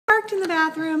parked in the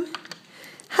bathroom.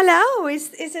 Hello, is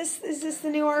this the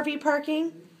new RV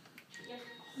parking?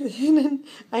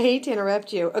 I hate to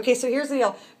interrupt you. Okay, so here's the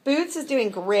deal. Boots is doing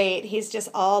great. He's just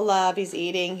all love. He's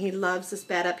eating. He loves this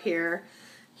bed up here.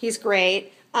 He's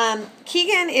great.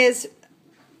 Keagan is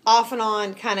off and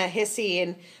on, kind of hissy,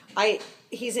 and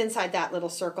he's inside that little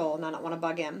circle, and I don't want to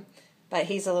bug him, but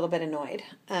he's a little bit annoyed.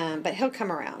 But he'll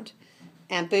come around.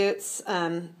 And Boots,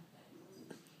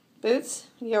 Boots,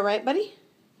 you all right, buddy?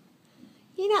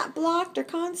 You're not blocked or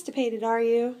constipated, are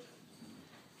you?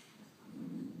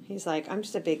 He's like, I'm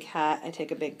just a big cat. I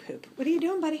take a big poop. What are you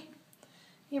doing, buddy?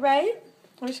 You right?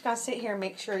 I'm just going to sit here and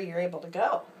make sure you're able to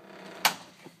go.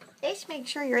 Just make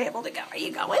sure you're able to go. Are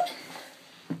you going?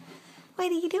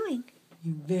 What are you doing?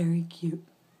 You're very cute.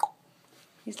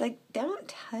 He's like, don't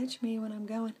touch me when I'm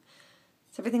going.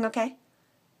 Is everything okay?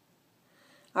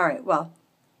 All right, well,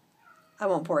 I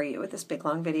won't bore you with this big,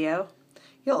 long video.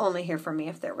 You'll only hear from me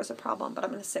if there was a problem, but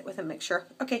I'm going to sit with him and make sure.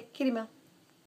 Okay, kitty meow.